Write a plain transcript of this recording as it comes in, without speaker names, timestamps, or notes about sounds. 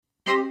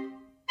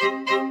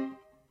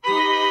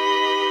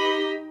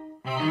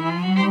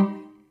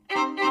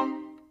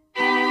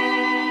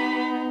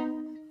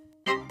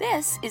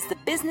This is The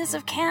Business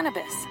of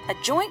Cannabis, a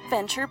joint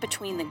venture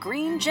between the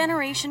Green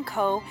Generation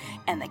Co.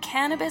 and the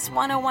Cannabis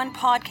 101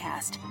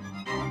 podcast.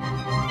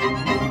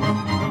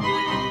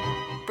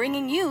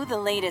 Bringing you the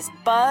latest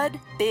bud,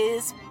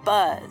 biz,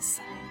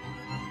 buzz.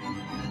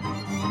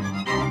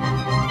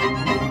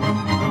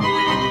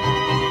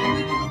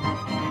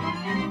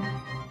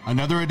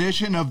 Another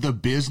edition of The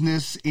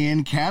Business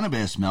in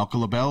Cannabis. Malka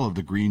Labell of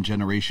the Green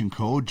Generation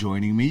Co.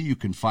 joining me. You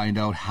can find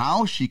out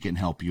how she can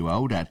help you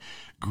out at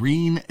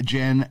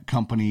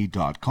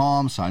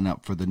greengencompany.com. Sign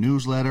up for the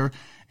newsletter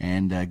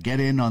and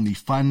get in on the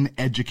fun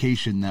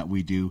education that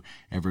we do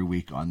every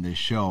week on this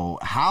show.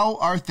 How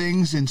are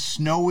things in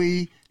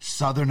snowy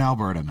southern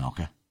Alberta,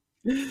 Malka?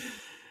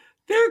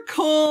 They're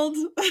cold,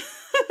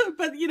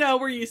 but,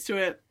 we're used to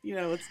it.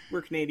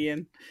 We're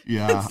Canadian.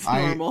 Yeah, it's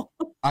normal.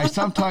 I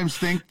sometimes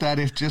think that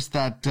if just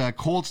that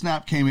cold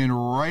snap came in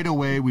right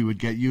away, we would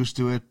get used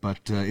to it.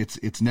 But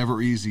it's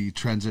never easy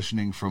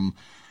transitioning from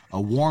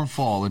a warm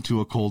fall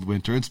into a cold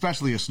winter,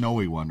 especially a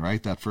snowy one,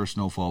 right? That first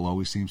snowfall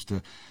always seems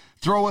to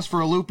throw us for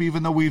a loop,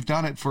 even though we've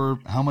done it for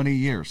how many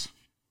years?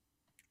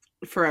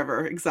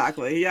 Forever,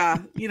 exactly. Yeah,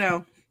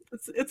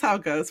 It's how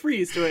it goes. We're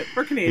used to it.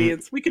 We're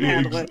Canadians. We can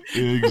handle it.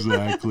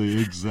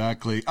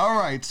 Exactly. All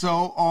right.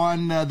 So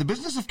on The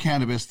Business of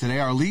Cannabis today,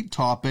 our lead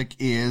topic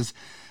is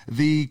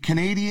the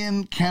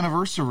Canadian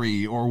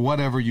Canniversary, or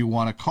whatever you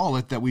want to call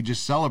it, that we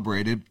just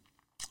celebrated.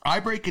 I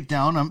break it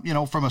down,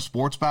 from a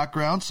sports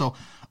background, so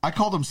I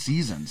call them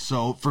seasons.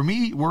 So for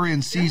me, we're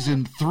in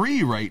season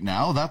 3 right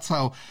now. That's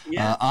how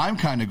I'm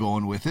kind of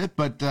going with it.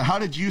 But how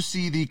did you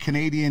see the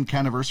Canadian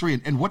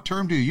Canniversary, and what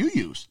term do you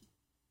use?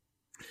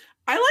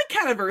 I like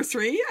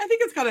Canniversary. I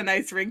think it's got a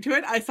nice ring to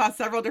it. I saw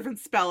several different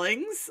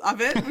spellings of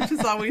it, which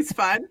is always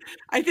fun.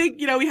 I think,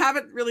 we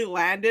haven't really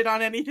landed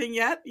on anything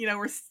yet.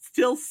 We're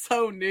still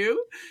so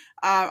new.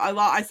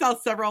 I saw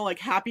several like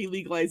Happy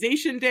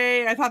Legalization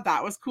Day. I thought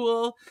that was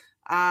cool.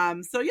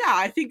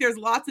 I think there's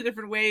lots of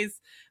different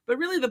ways, but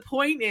really the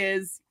point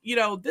is,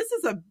 this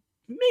is a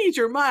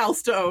major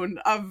milestone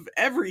of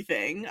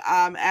everything.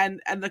 And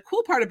the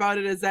cool part about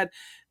it is that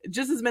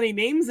just as many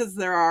names as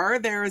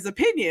there's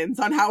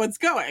opinions on how it's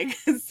going.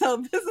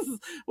 So this is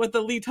what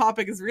the lead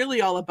topic is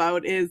really all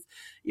about is,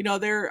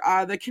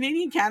 the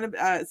Canadian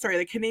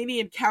the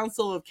Canadian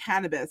Council of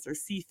Cannabis, or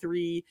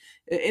C3,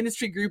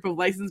 industry group of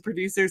licensed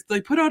producers.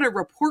 They put out a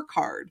report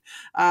card,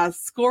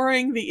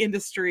 scoring the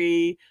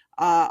industry,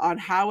 on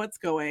how it's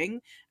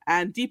going.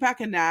 And Deepak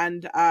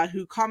Anand,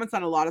 who comments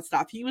on a lot of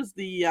stuff, he was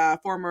the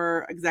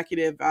former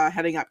executive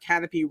heading up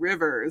Canopy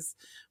Rivers,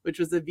 which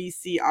was a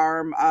VC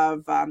arm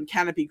of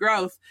Canopy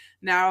Growth.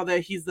 Now that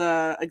he's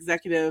the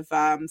executive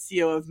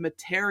CEO of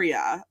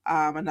Materia,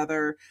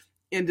 another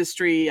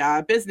industry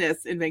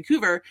business in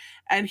Vancouver,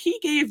 and he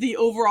gave the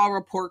overall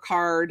report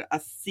card a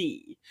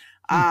C.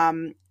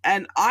 And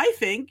I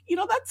think,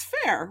 that's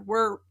fair.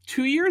 We're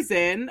 2 years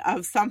in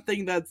of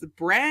something that's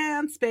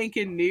brand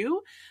spanking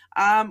new.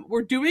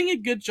 We're doing a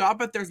good job,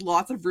 but there's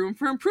lots of room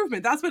for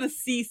improvement. That's what a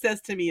C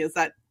says to me, is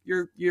that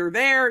you're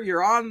there,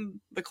 you're on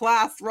the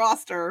class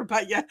roster,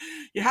 but you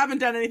haven't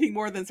done anything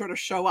more than sort of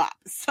show up.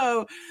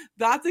 So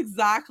that's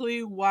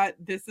exactly what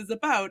this is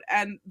about.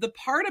 And the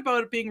part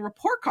about it being a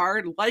report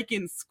card, like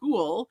in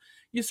school,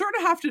 you sort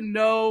of have to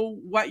know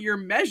what you're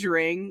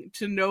measuring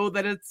to know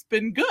that it's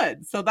been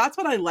good. So that's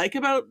what I like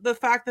about the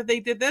fact that they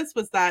did this,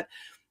 was that,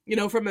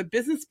 from a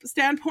business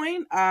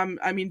standpoint,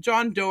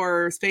 John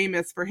Doerr is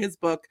famous for his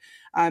book,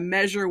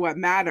 Measure What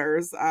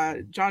Matters.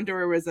 John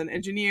Doerr is an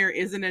engineer,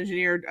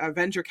 a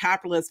venture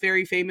capitalist,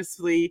 very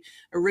famously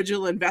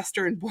original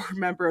investor and board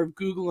member of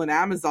Google and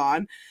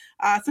Amazon.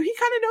 So he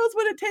kind of knows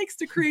what it takes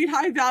to create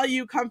high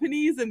value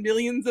companies and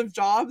millions of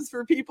jobs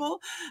for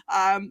people.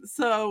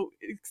 So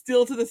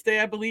still to this day,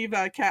 I believe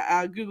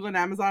Google and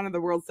Amazon are the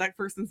world's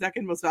first and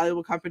second most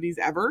valuable companies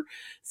ever.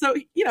 So,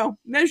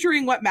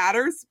 measuring what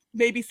matters,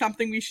 maybe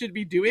something we should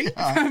be doing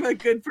from a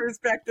good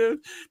perspective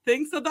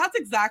thing. So that's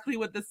exactly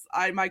what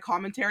my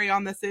commentary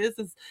on this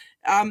is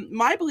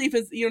my belief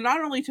is,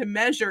 not only to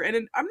measure, and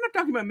I'm not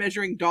talking about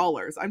measuring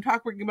dollars, I'm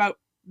talking about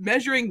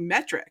measuring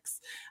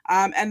metrics.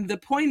 And the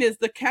point is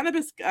the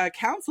Cannabis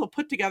Council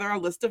put together a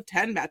list of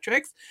 10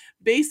 metrics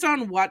based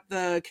on what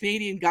the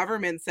Canadian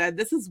government said.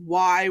 This is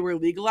why we're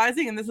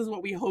legalizing, and this is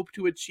what we hope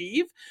to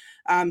achieve.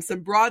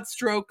 Some broad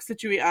stroke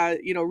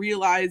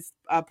realized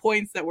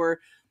points that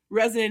were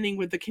resonating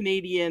with the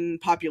Canadian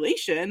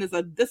population is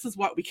that this is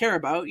what we care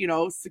about,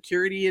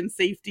 security and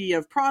safety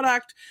of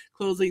product,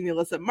 closing the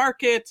illicit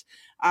market,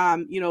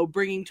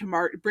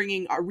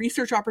 bringing our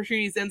research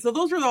opportunities in. So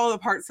those were all the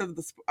parts of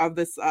this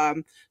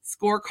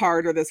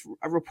scorecard, or this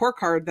report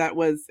card, that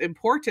was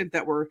important,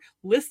 that were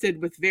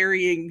listed with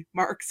varying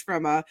marks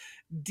from a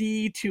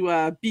D to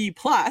a B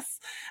plus,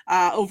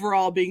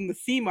 overall being the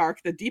C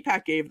mark that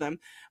Deepak gave them.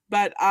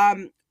 But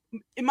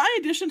in my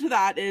addition to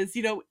that is,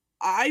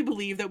 I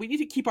believe that we need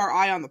to keep our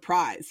eye on the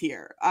prize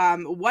here.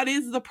 What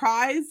is the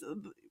prize?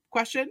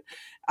 question.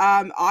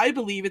 I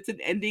believe it's in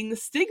ending the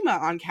stigma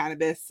on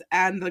cannabis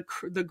and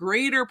the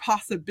greater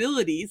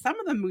possibilities, some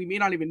of them we may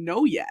not even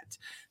know yet,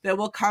 that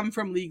will come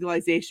from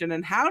legalization.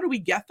 And how do we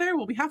get there?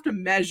 Well, we have to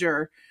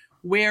measure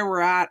where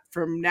we're at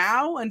from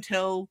now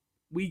until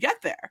we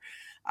get there.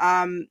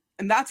 And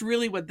that's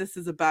really what this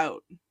is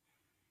about.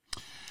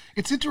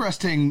 It's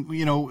interesting,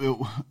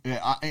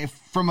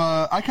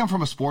 I come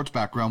from a sports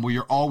background where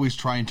you're always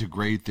trying to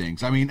grade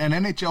things. I mean, an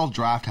NHL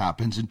draft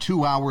happens and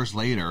 2 hours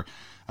later,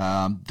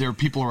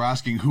 people are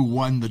asking who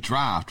won the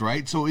draft,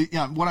 right? So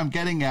what I'm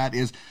getting at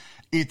is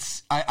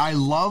I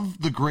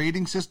love the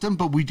grading system,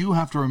 but we do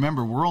have to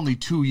remember we're only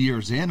 2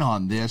 years in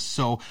on this.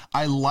 So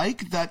I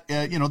like that,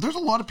 there's a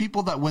lot of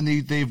people that when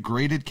they've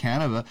graded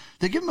Canada,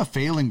 they give them a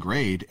failing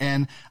grade.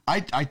 And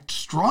I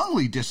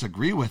strongly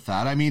disagree with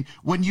that. I mean,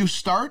 when you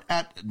start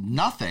at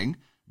nothing,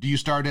 do you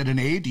start at an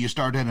A? Do you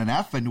start at an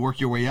F and work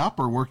your way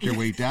up or work your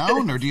way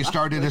down? Or do you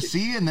start at a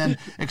C and then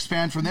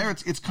expand from there?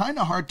 It's kind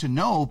of hard to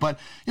know. But,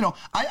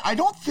 I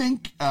don't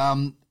think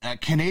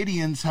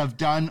Canadians have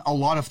done a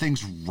lot of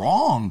things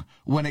wrong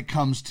when it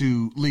comes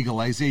to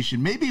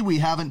legalization. Maybe we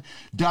haven't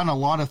done a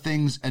lot of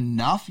things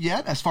enough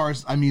yet as far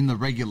as, the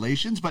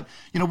regulations. But,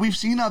 we've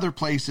seen other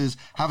places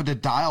having to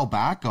dial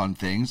back on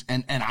things.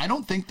 And I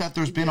don't think that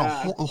there's been a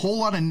whole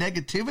lot of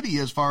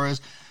negativity as far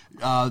as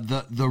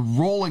the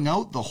rolling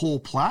out the whole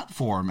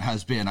platform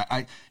has been.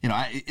 I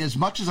as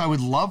much as I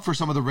would love for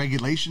some of the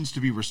regulations to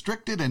be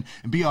restricted and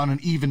be on an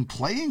even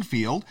playing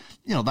field,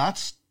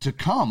 that's to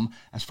come.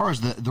 As far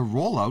as the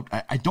rollout,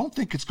 I don't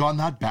think it's gone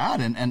that bad.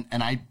 And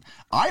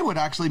I would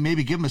actually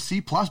maybe give them a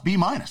C+, B-.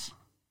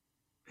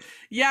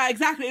 Yeah,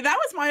 exactly. That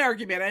was my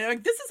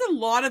argument. This is a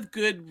lot of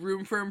good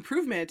room for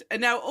improvement.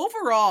 And now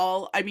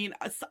overall,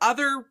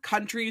 other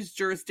countries,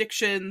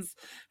 jurisdictions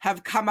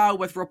have come out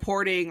with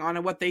reporting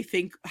on what they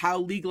think how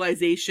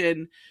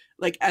legalization,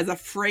 as a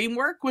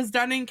framework, was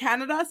done in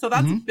Canada. So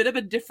that's a bit of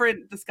a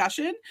different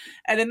discussion.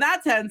 And in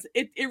that sense,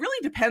 it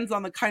really depends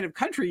on the kind of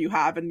country you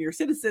have and your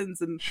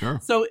citizens. And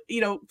sure. So,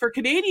 for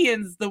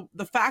Canadians,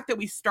 the fact that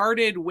we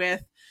started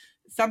with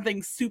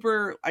something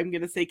super, I'm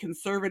going to say,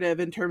 conservative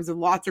in terms of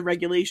lots of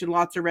regulation,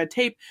 lots of red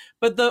tape.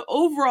 But the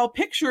overall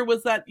picture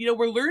was that,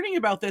 we're learning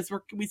about this.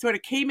 We sort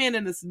of came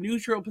in this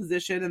neutral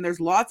position and there's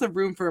lots of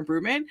room for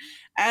improvement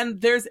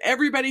and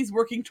everybody's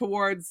working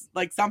towards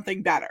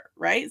something better.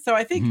 Right. So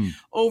I think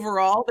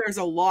overall there's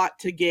a lot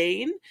to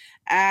gain.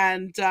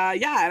 And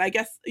and I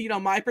guess,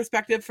 my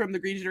perspective from the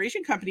Green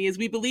Generation Company is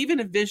we believe in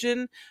a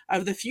vision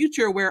of the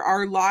future where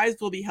our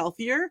lives will be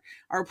healthier,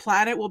 our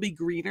planet will be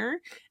greener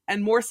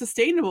and more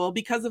sustainable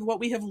because of what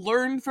we have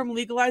learned from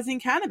legalizing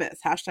cannabis,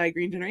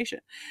 #Green Generation.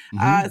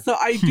 So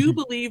I do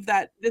believe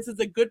that this is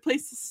a good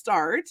place to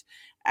start.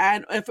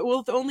 And if it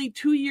was only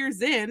 2 years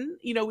in,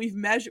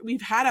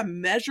 we've had a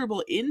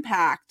measurable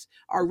impact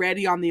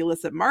already on the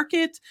illicit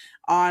market,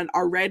 on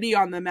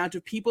the amount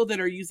of people that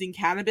are using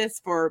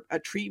cannabis for a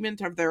treatment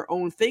of their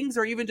own things,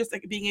 or even just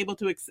being able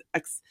to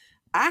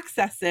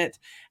access it.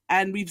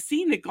 And we've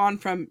seen it gone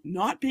from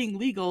not being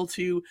legal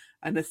to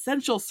an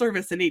essential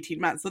service in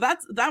 18 months. So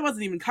that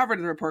wasn't even covered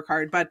in the report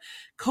card, but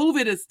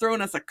COVID has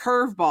thrown us a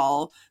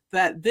curveball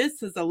that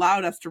this has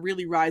allowed us to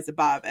really rise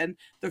above. And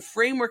the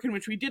framework in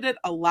which we did it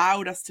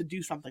allowed us to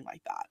do something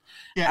like that.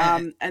 Yeah.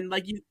 And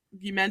like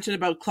you mentioned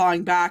about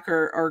clawing back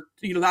or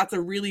that's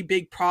a really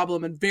big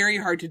problem and very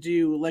hard to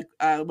do,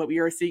 what we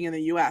are seeing in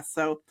the US.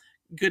 So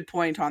good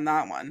point on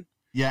that one.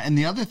 Yeah, and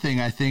the other thing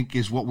I think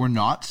is what we're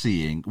not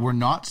seeing. We're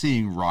not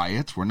seeing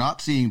riots. We're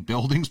not seeing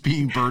buildings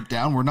being burnt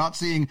down. We're not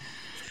seeing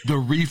the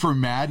reefer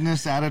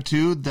madness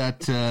attitude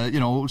that,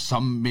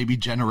 some maybe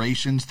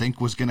generations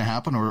think was going to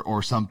happen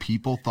or some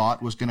people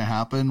thought was going to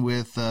happen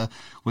with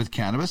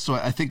cannabis. So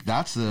I think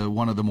that's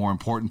one of the more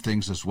important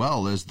things as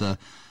well is the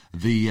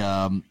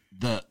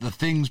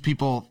things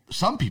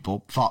some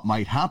people thought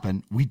might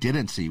happen we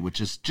didn't see, which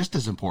is just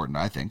as important,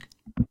 I think.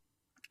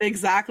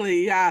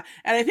 Exactly. Yeah.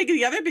 And I think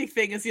the other big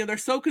thing is, they're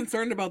so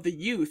concerned about the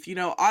youth.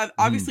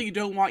 Obviously you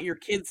don't want your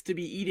kids to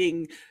be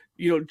eating,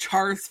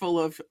 jars full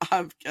of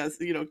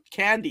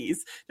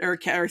candies or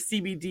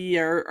CBD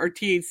or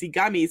THC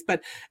gummies.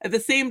 But at the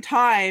same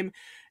time,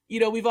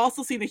 we've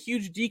also seen a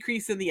huge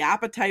decrease in the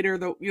appetite or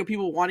the,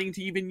 people wanting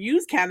to even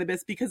use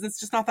cannabis because it's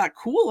just not that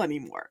cool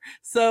anymore.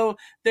 So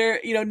they're,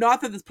 not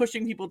that it's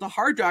pushing people to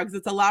hard drugs,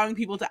 it's allowing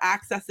people to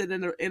access it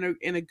in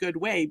a good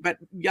way, but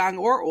young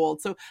or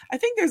old. So I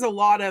think there's a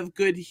lot of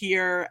good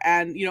here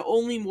and,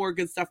 only more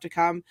good stuff to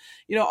come.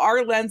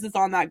 Our lens is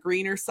on that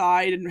greener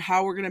side and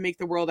how we're going to make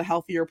the world a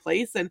healthier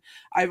place. And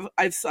I've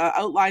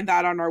outlined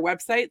that on our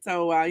website.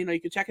 So,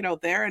 you can check it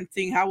out there and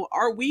seeing how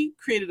we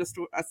created a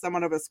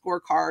somewhat of a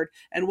scorecard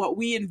and what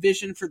we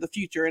envision for the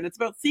future. And it's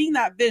about seeing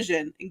that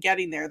vision and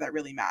getting there that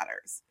really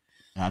matters.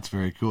 That's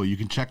very cool. You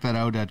can check that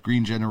out at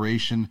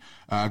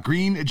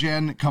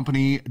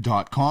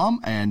greengencompany.com.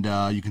 And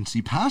you can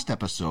see past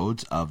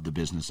episodes of The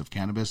Business of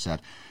Cannabis at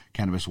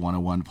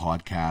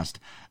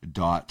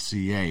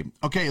cannabis101podcast.ca.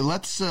 Okay,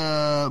 let's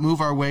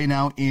move our way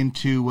now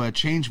into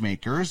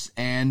Changemakers.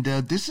 And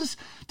this is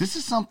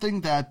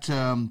something that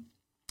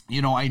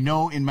I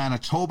know in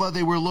Manitoba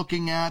they were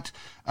looking at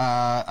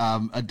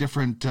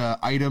different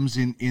items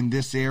in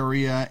this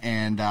area,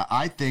 and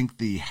I think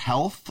the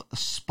health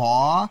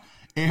spa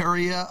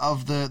area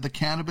of the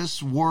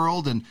cannabis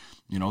world and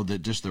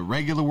just the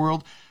regular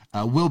world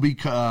will be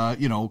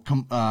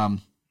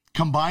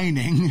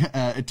combining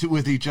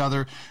with each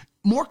other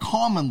more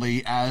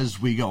commonly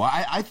as we go.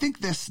 I think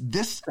this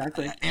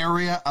exactly.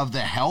 area of the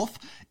health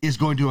is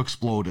going to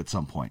explode at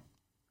some point.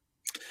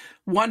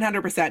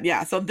 100%.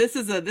 Yeah. So this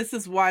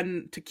is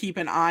one to keep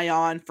an eye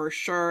on for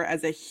sure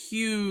as a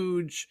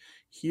huge,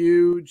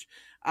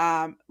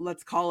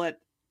 let's call it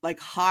like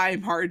high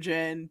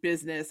margin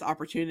business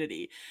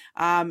opportunity.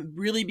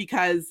 Really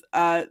because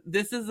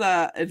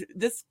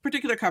this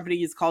particular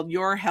company is called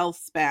Your Health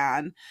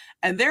Span,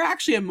 and they're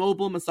actually a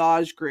mobile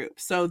massage group.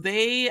 So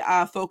they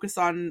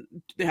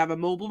they have a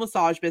mobile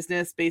massage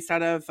business based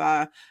out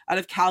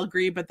of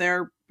Calgary, but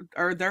their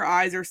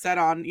eyes are set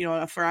on,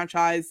 a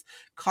franchise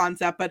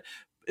concept, but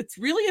it's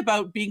really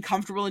about being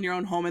comfortable in your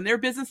own home. And their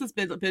business has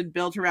been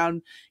built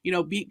around,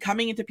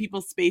 coming into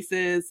people's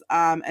spaces,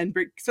 and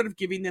sort of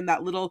giving them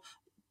that little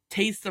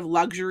taste of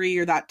luxury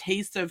or that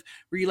taste of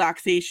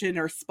relaxation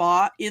or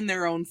spa in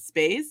their own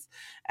space.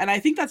 And I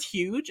think that's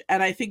huge.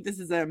 And I think this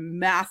is a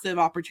massive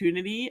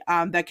opportunity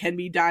that can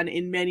be done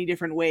in many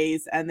different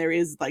ways. And there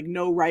is like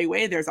no right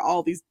way. There's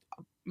all these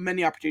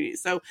many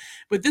opportunities. So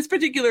with this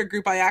particular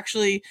group, I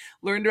actually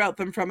learned about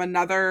them from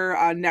another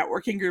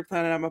networking group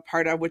that I'm a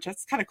part of, which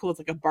that's kind of cool.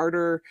 It's like a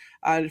barter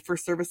for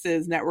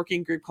services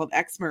networking group called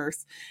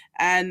Xmerse.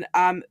 And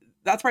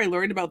that's where I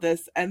learned about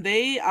this. And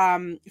they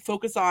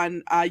focus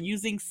on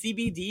using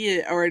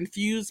CBD or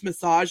infused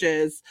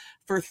massages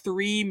for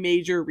 3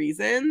 major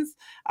reasons.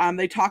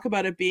 They talk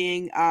about it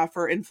being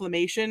for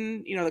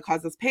inflammation, that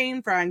causes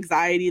pain, for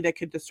anxiety that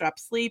could disrupt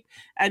sleep,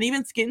 and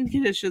even skin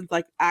conditions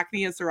like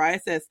acne and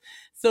psoriasis.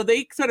 So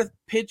they sort of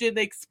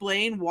they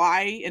explain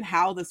why and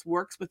how this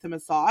works with the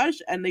massage.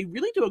 And they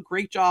really do a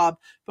great job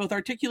both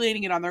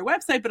articulating it on their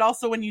website, but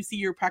also when you see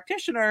your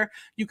practitioner,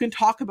 you can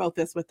talk about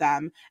this with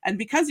them. And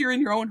because you're in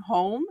your own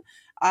home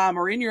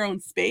or in your own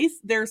space,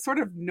 there's sort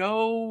of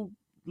no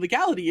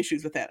legality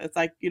issues with it. It's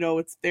like,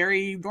 it's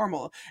very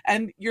normal,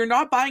 and you're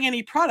not buying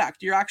any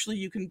product.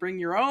 You can bring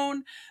your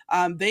own.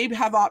 They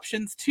have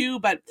options too,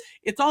 but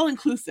it's all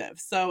inclusive.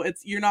 So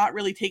you're not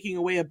really taking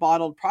away a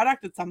bottled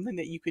product. It's something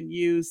that you can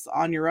use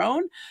on your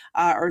own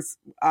or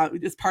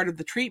as part of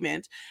the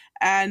treatment.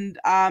 And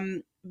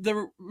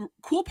the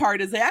cool part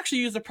is they actually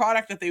use a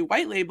product that they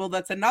white label.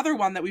 That's another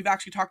one that we've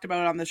actually talked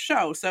about on the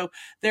show. So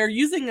they're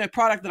using a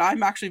product that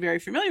I'm actually very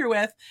familiar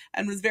with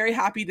and was very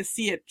happy to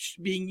see it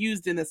being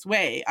used in this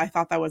way. I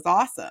thought that was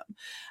awesome.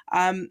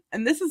 And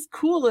this is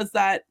cool is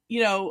that,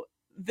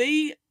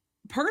 they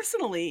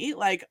personally,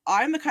 like,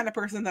 I'm the kind of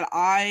person that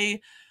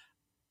I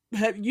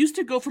used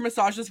to go for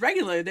massages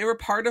regularly. They were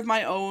part of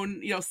my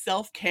own,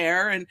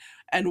 self-care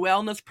and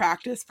wellness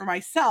practice for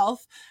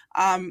myself.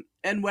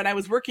 And when I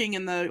was working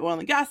in the oil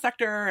and gas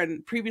sector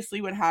and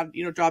previously when I had,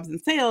 jobs in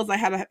sales, I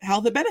had a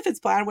health and benefits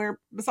plan where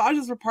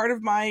massages were part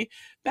of my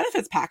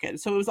benefits package.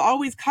 So it was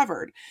always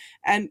covered.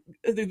 And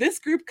this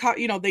group,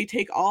 they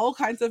take all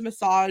kinds of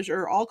massage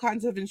or all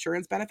kinds of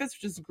insurance benefits,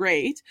 which is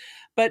great.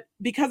 But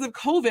because of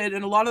COVID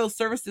and a lot of those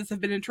services have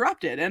been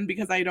interrupted, and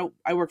because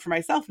I work for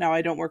myself now,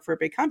 I don't work for a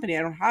big company,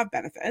 I don't have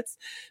benefits.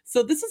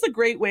 So this is a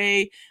great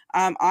way,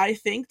 I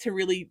think, to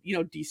really,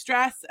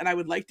 de-stress. And I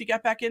would like to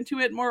get back into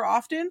it more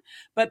often.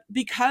 But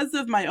because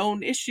of my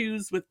own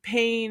issues with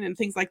pain and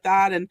things like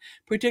that, and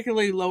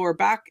particularly lower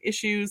back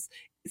issues,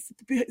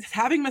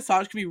 having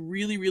massage can be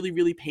really, really,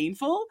 really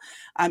painful,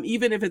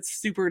 even if it's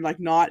super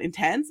not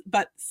intense.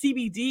 But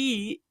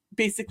CBD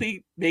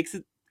basically makes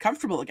it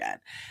comfortable again.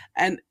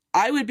 And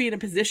I would be in a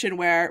position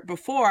where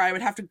before I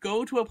would have to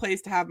go to a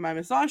place to have my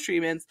massage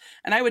treatments,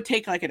 and I would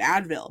take like an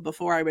Advil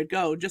before I would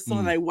go, just so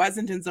that I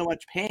wasn't in so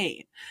much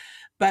pain.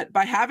 But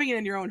by having it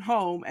in your own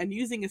home and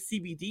using a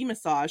CBD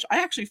massage,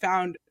 I actually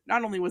found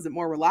not only was it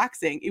more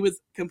relaxing, it was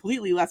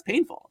completely less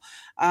painful,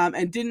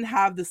 and didn't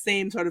have the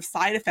same sort of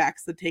side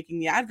effects that taking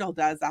the Advil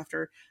does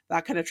after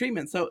that kind of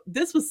treatment. So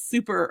this was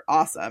super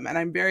awesome. And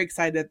I'm very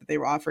excited that they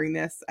were offering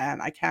this,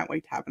 and I can't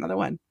wait to have another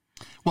one.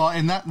 Well,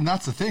 and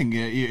that's the thing.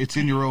 It's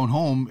in your own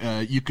home.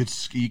 You can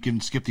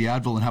skip the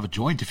Advil and have a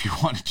joint if you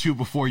wanted to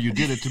before you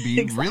did it to be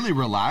exactly. really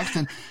relaxed.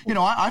 And,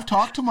 I've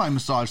talked to my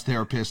massage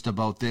therapist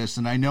about this.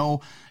 And I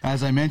know,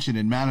 as I mentioned,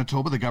 in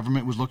Manitoba, the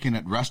government was looking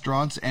at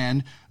restaurants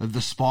and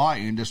the spa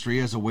industry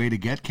as a way to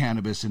get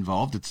cannabis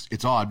involved.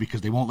 It's odd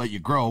because they won't let you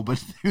grow,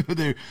 but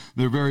they're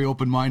very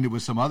open-minded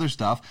with some other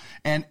stuff.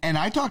 And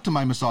I talked to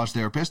my massage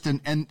therapist,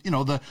 and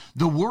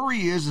the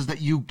worry is that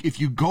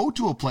if you go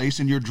to a place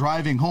and you're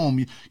driving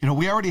home,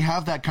 we already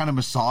have that kind of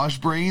massage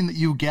brain that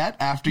you get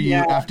after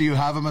you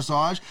have a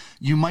massage,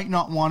 you might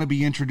not want to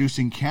be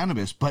introducing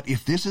cannabis. But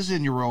if this is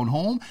in your own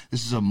home,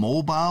 this is a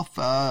mobile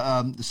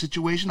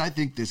situation, I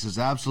think this is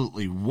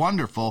absolutely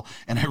wonderful.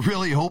 And I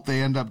really hope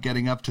they end up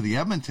getting up to the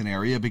Edmonton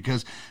area,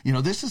 because,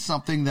 this is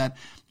something that,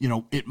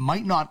 it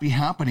might not be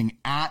happening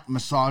at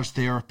massage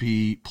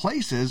therapy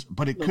places,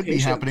 but it could be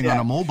happening on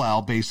a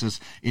mobile basis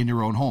in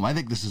your own home. I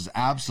think this is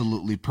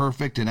absolutely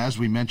perfect. And as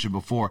we mentioned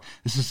before,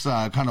 this is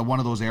kind of one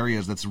of those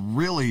areas that's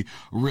really,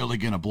 really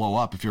going to blow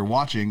up. If you're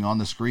watching on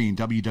the screen,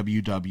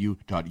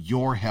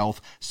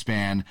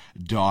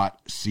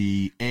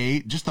 www.yourhealthspan.ca,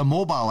 just the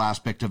mobile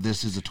aspect of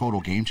this is a total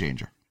game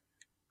changer.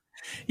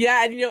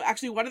 Yeah. And,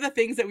 actually one of the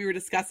things that we were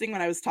discussing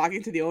when I was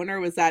talking to the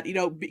owner was that,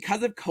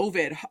 because of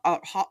COVID,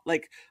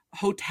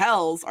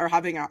 hotels are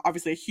having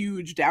obviously a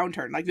huge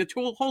downturn. Like the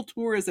whole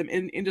tourism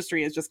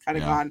industry has just kind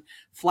of gone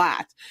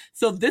flat.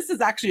 So this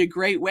is actually a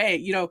great way.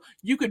 You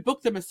could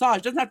book the massage.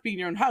 It doesn't have to be in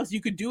your own house. You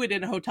could do it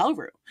in a hotel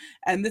room.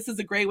 And this is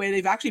a great way.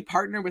 They've actually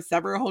partnered with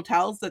several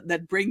hotels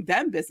that bring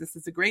them business.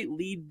 It's a great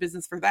lead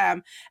business for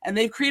them. And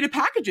they've created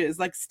packages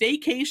like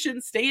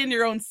staycation, stay in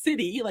your own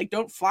city, like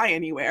don't fly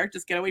anywhere,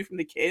 just get away from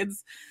the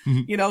kids,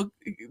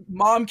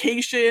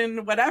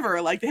 momcation, whatever.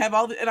 Like they have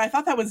and I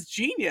thought that was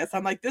genius.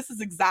 I'm like, this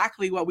is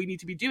exactly what we need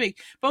to be doing,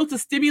 both to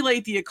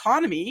stimulate the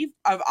economy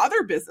of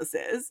other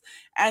businesses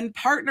and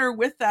partner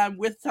with them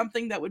with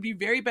something that would be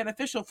very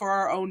beneficial for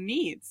our own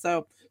needs.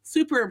 So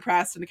super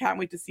impressed, and I can't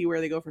wait to see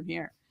where they go from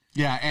here.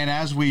 Yeah, and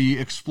as we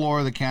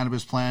explore the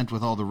cannabis plant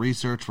with all the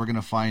research, we're going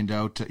to find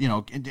out,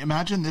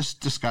 imagine this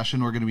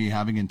discussion we're going to be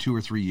having in 2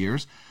 or 3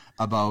 years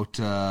about,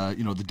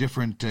 the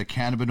different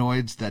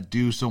cannabinoids that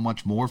do so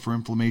much more for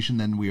inflammation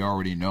than we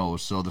already know.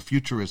 So the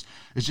future is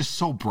just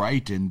so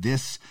bright in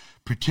this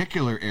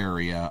particular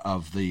area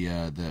of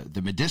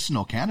the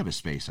medicinal cannabis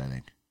space. I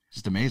think it's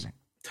just amazing.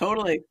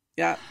 Totally.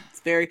 Yeah.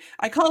 It's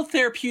I call it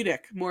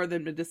therapeutic more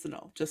than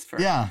medicinal, just for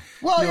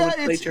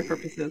nomenclature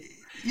purposes.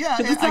 Yeah.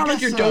 It's not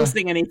like you're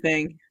dosing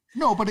anything.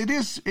 No, but it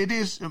is,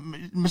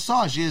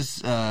 massage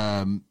is,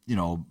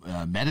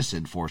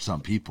 medicine for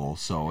some people.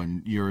 So,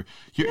 and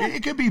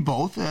it could be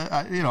both.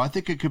 I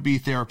think it could be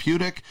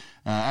therapeutic.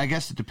 I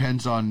guess it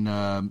depends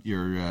on,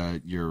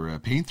 your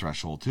pain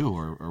threshold too,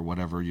 or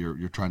whatever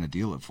you're trying to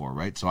deal it for.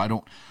 Right.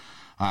 So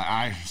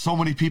so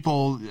many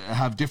people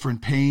have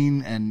different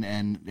pain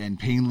and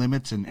pain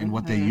limits and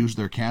what they use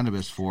their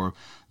cannabis for.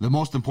 The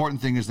most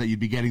important thing is that you'd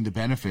be getting the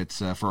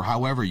benefits for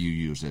however you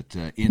use it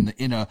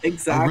in a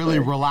really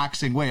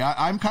relaxing way.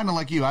 I'm kind of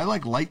like you. I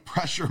like light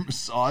pressure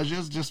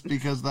massages just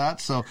because of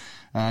that. So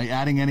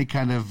adding any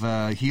kind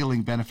of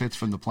healing benefits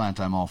from the plant,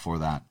 I'm all for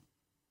that.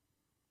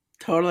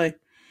 Totally.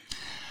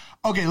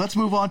 Okay, let's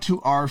move on to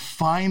our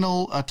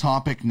final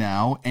topic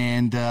now.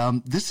 And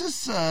this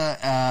is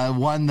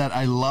one that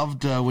I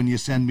loved when you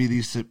send me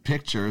these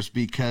pictures,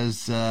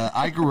 because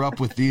I grew up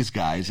with these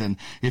guys. And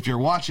if you're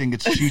watching,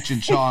 it's Cheech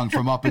and Chong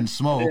from Up in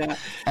Smoke.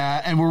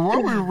 And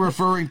what we're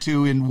referring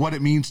to in what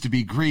it means to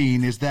be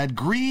green is that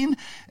green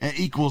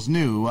equals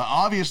new.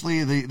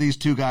 Obviously, these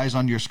two guys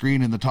on your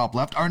screen in the top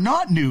left are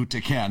not new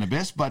to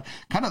cannabis, but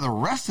kind of the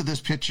rest of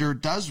this picture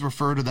does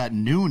refer to that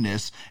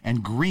newness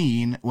and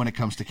green when it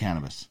comes to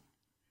cannabis.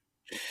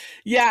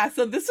 Yeah,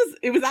 so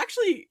it was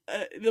actually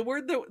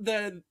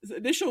the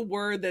initial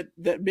word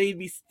that made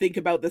me think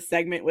about this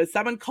segment was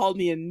someone called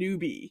me a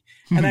newbie.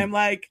 And I'm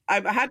like,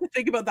 I had to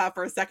think about that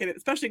for a second,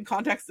 especially in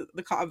context of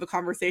the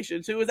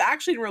conversation. So it was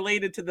actually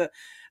related to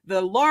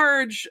the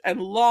large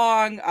and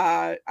long,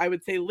 I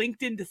would say,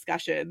 LinkedIn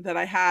discussion that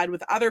I had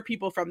with other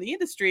people from the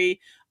industry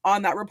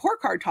on that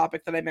report card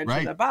topic that I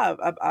mentioned above,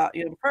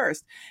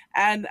 first.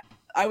 And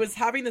I was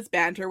having this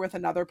banter with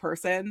another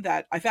person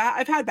that I've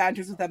had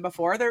banters with them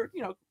before.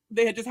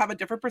 They just have a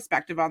different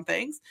perspective on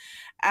things.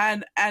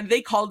 And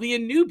they called me a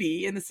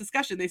newbie in this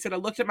discussion. They sort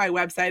of looked at my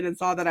website and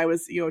saw that I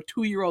was, a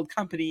 2-year-old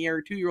company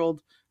or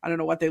 2-year-old, I don't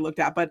know what they looked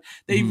at, but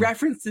they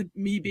referenced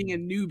me being a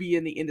newbie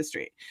in the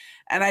industry.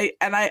 And I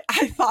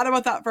thought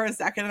about that for a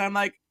second, and I'm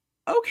like,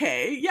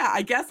 okay, yeah,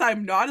 I guess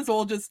I'm not as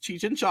old as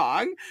Cheech and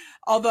Chong,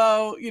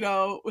 although,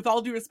 with all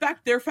due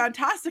respect, they're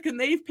fantastic and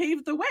they've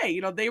paved the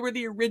way. They were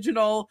the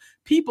original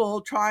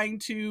people trying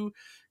to,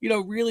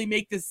 really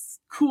make this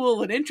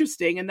cool and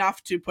interesting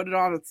enough to put it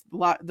on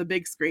the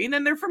big screen.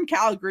 And they're from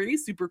Calgary,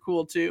 super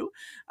cool too.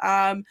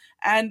 Well,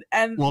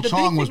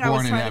 Chong was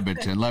born in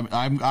Edmonton.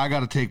 I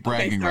got to take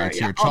bragging rights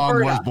here. Chong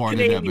Alberta, was born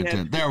Canadian. in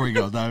Edmonton. There we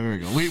go.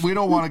 We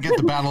don't want to get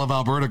the Battle of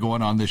Alberta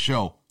going on this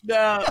show.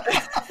 No.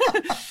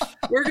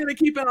 We're going to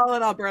keep it all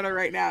in Alberta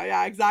right now.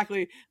 Yeah,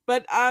 exactly.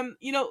 But,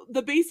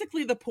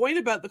 basically the point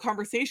about the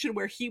conversation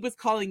where he was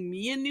calling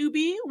me a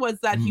newbie was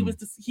that he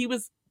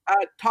was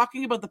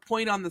talking about the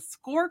point on the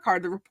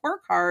scorecard, the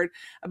report card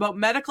about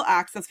medical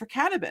access for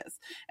cannabis.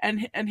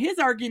 And his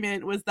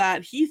argument was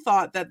that he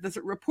thought that this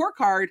report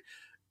card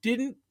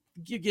didn't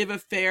give a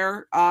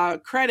fair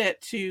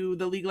credit to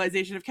the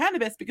legalization of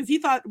cannabis, because he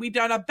thought we'd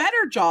done a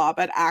better job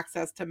at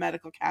access to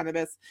medical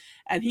cannabis.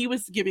 And he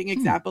was giving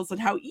examples on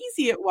how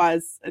easy it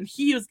was. And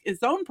his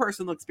own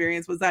personal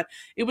experience was that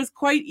it was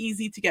quite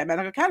easy to get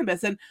medical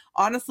cannabis. And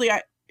honestly,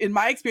 in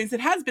my experience,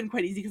 it has been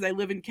quite easy because I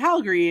live in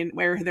Calgary, and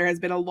where there has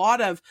been a lot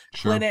of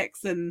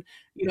clinics and,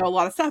 you know, a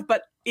lot of stuff.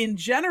 But in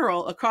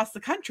general, across the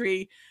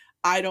country,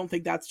 I don't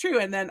think that's true.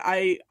 And then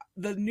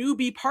the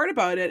newbie part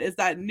about it is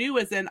that new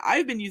as in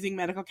I've been using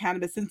medical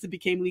cannabis since it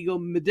became legal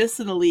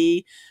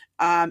medicinally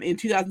in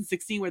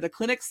 2016, where the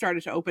clinics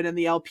started to open and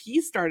the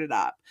LP started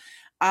up.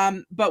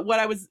 But what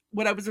I was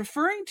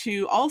referring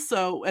to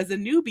also as a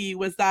newbie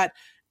was that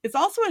it's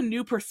also a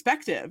new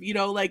perspective, you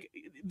know, like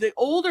the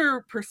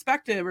older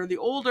perspective, or the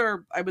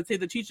older, I would say,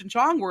 the Cheech and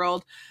Chong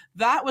world,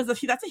 that's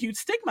a huge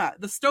stigma.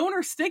 The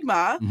stoner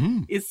stigma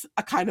is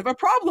a kind of a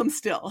problem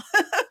still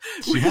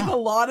with a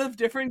lot of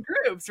different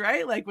groups,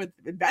 right? Like with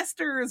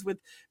investors, with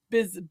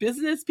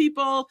business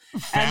people,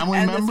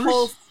 family members. This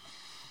whole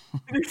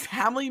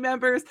family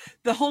members,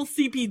 the whole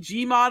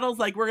CPG models,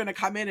 like we're going to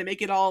come in and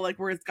make it all like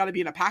where it's got to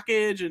be in a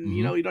package, and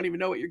you know, you don't even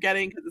know what you're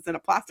getting because it's in a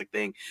plastic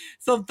thing.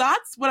 So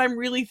that's what I'm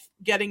really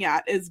getting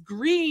at, is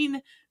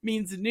green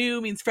means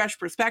new, means fresh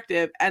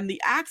perspective, and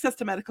the access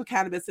to medical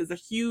cannabis is a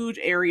huge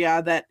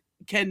area that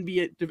can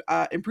be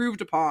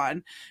improved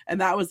upon. And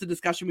that was the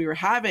discussion we were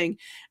having.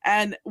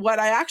 And what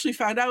I actually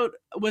found out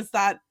was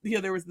that, you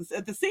know, there was this,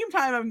 at the same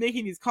time I'm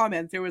making these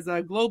comments, there was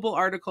a global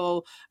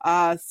article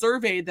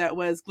survey, that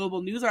was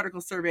global news article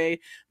survey,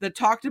 that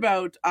talked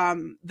about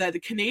that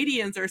the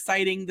Canadians are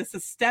citing the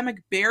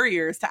systemic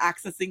barriers to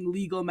accessing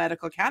legal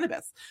medical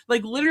cannabis.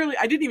 Like literally,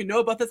 I didn't even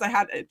know about this.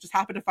 I just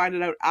happened to find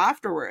it out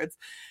afterwards,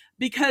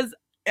 because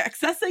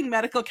accessing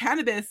medical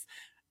cannabis,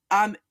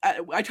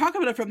 I talk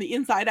about it from the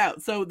inside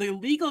out. So the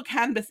legal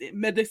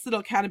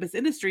medicinal cannabis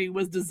industry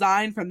was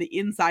designed from the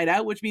inside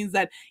out, which means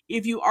that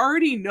if you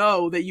already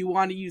know that you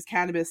want to use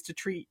cannabis to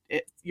treat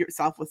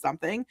yourself with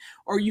something,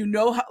 or you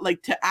know how,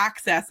 like, to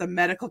access a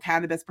medical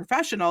cannabis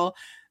professional,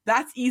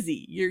 that's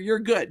easy. You're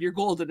good. You're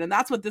golden. And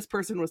that's what this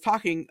person was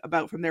talking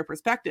about from their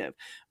perspective.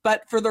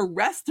 But for the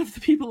rest of the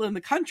people in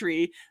the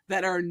country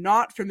that are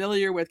not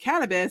familiar with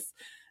cannabis,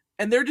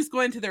 and they're just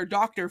going to their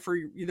doctor for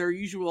their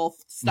usual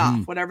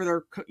stuff, whatever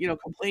they're, you know,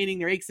 complaining,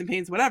 their aches and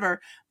pains,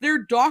 whatever, their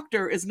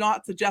doctor is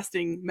not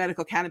suggesting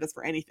medical cannabis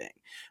for anything.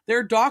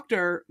 Their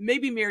doctor,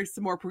 maybe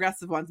some more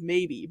progressive ones,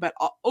 maybe, but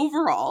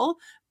overall,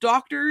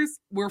 doctors,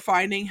 we're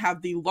finding,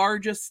 have the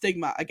largest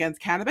stigma against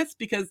cannabis,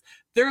 because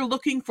they're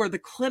looking for the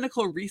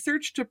clinical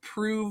research to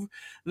prove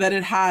that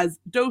it has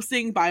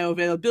dosing,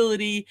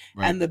 bioavailability,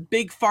 and the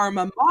big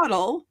pharma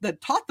model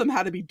that taught them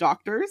how to be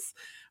doctors,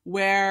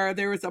 where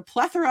there is a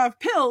plethora of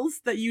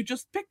pills that you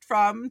just picked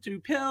from to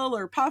pill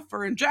or puff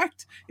or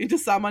inject into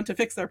someone to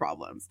fix their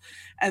problems.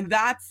 And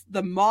that's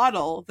the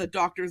model that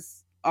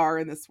doctors are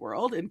in this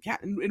world,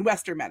 in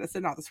Western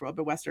medicine, not this world,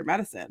 but Western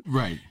medicine.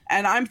 Right.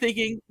 And I'm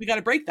thinking we got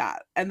to break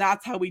that. And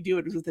that's how we do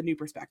it, with a new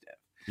perspective.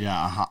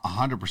 Yeah,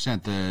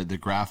 100%. The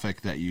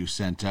graphic that you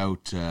sent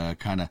out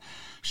kind of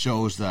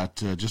shows that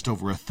just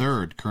over a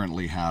third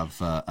currently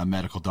have a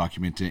medical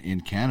document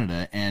in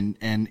Canada. And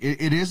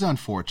it is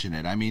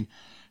unfortunate. I mean,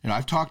 you know,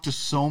 I've talked to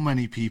so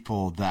many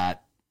people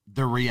that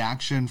the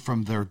reaction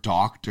from their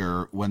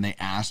doctor when they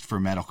asked for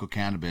medical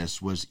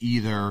cannabis was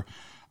either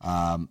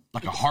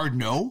like a hard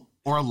no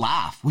or a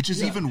laugh, which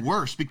is even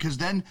worse, because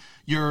then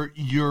you're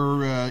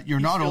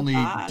not only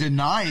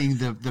denying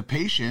the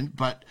patient,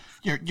 but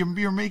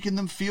you're making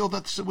them feel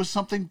that it was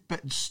something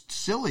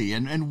silly.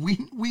 And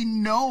we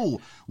know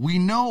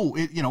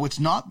it, you know, it's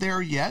not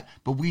there yet,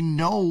 but we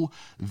know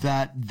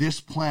that this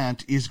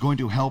plant is going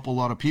to help a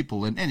lot of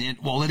people. And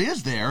it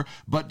is there,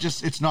 but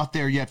just, it's not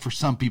there yet for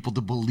some people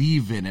to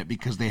believe in it,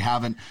 because they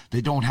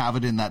don't have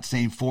it in that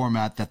same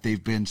format that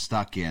they've been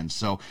stuck in.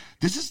 So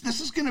this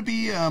is going to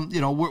be, you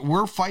know,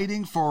 we're fighting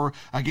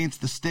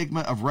against the stigma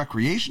of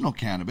recreational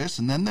cannabis,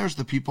 and then there's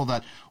the people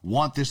that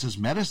want this as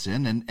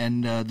medicine,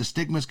 and the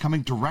stigma is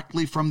coming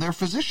directly from their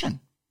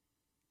physician.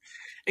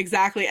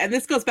 Exactly. And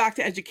this goes back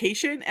to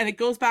education, and it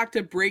goes back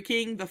to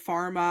breaking the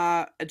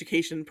pharma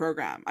education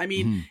program. I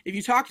mean, if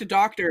you talk to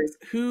doctors,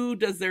 who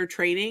does their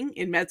training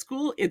in med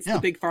school? It's the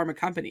big pharma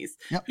companies.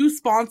 Who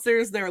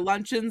sponsors their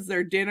luncheons,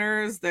 their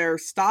dinners, their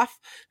stuff?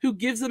 Who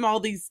gives them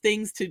all these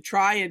things to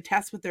try and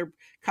test with their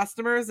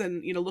customers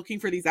and, you know, looking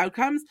for these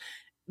outcomes?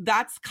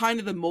 That's kind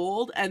of the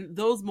mold, and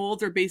those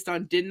molds are based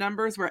on DIN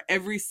numbers, where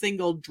every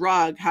single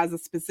drug has a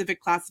specific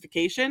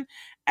classification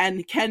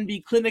and can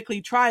be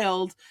clinically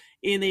trialed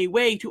in a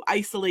way to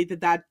isolate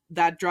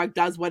that drug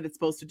does what it's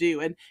supposed to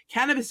do. And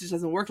cannabis just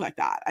doesn't work like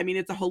that. I mean,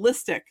 it's a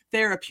holistic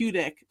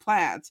therapeutic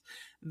plant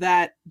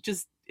that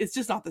it's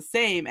just not the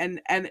same.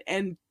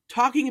 And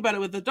talking about it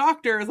with the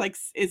doctor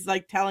is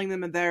like telling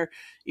them that they're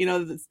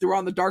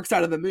on the dark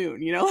side of the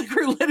moon, you know, like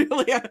we're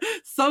literally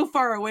so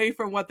far away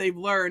from what they've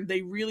learned.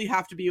 They really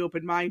have to be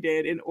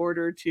open-minded in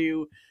order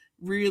to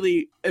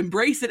really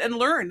embrace it and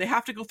learn. They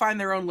have to go find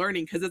their own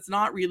learning because it's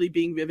not really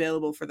being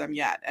available for them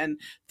yet. And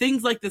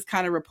things like this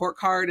kind of report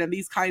card and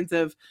these kinds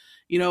of,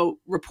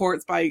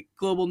 reports by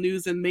global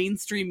news and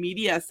mainstream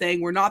media saying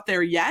we're not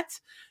there yet,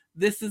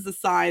 this is a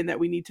sign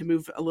that we need to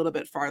move a little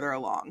bit farther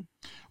along.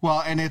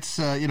 Well, and it's,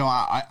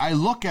 I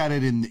look at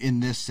it in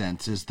this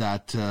sense is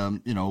that,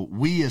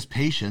 we as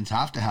patients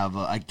have to have,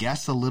 I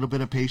guess, a little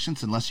bit of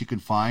patience unless you can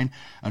find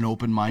an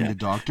open-minded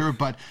doctor.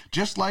 But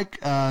just like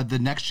the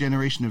next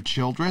generation of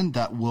children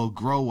that will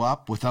grow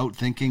up without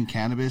thinking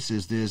cannabis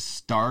is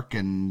this dark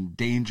and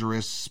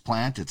dangerous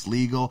plant, it's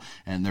legal,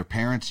 and their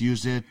parents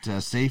use it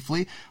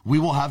safely, we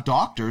will have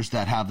doctors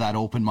that have that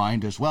open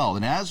mind as well.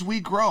 And as we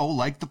grow,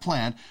 like the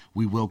plant,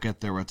 we will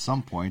get there at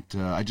some point.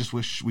 I just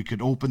wish we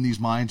could open these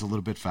minds a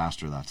little bit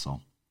faster, that's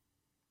all.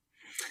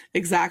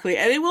 Exactly.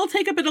 And it will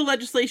take a bit of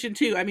legislation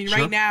too. I mean, Sure.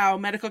 Right now,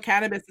 medical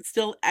cannabis is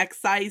still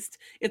excised.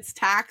 It's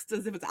taxed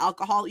as if it's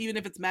alcohol, even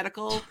if it's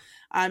medical.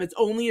 It's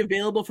only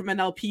available from an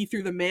LP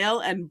through the mail.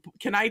 And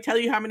can I tell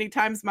you how many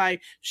times my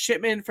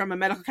shipment from a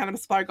medical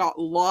cannabis supplier got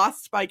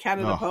lost by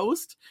Canada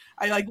Post?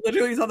 I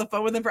literally was on the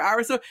phone with them for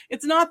hours. So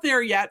it's not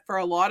there yet for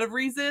a lot of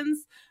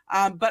reasons.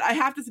 But I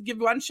have to give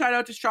one shout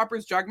out to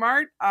Shoppers Drug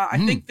Mart. I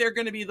think they're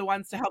going to be the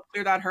ones to help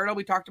clear that hurdle.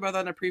 We talked about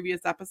that in a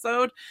previous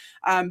episode.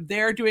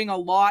 They're doing a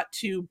lot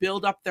to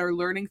build up their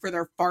learning for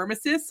their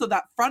pharmacists so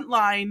that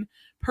frontline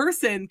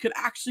person could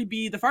actually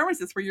be the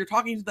pharmacist where you're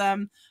talking to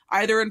them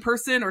either in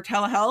person or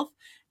telehealth.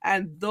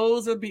 And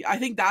I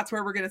think that's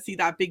where we're going to see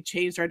that big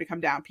change starting to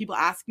come down. People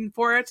asking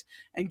for it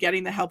and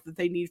getting the help that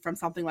they need from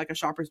something like a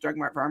Shoppers Drug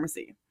Mart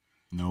pharmacy.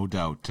 No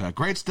doubt.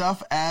 Great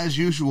stuff as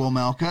usual,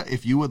 Malka.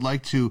 If you would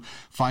like to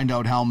find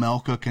out how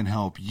Malka can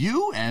help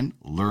you and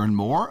learn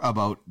more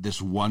about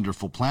this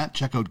wonderful plant,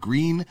 check out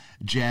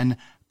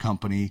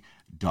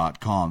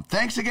greengencompany.com.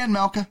 Thanks again,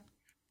 Malka.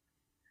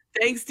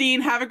 Thanks, Dean.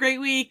 Have a great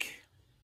week.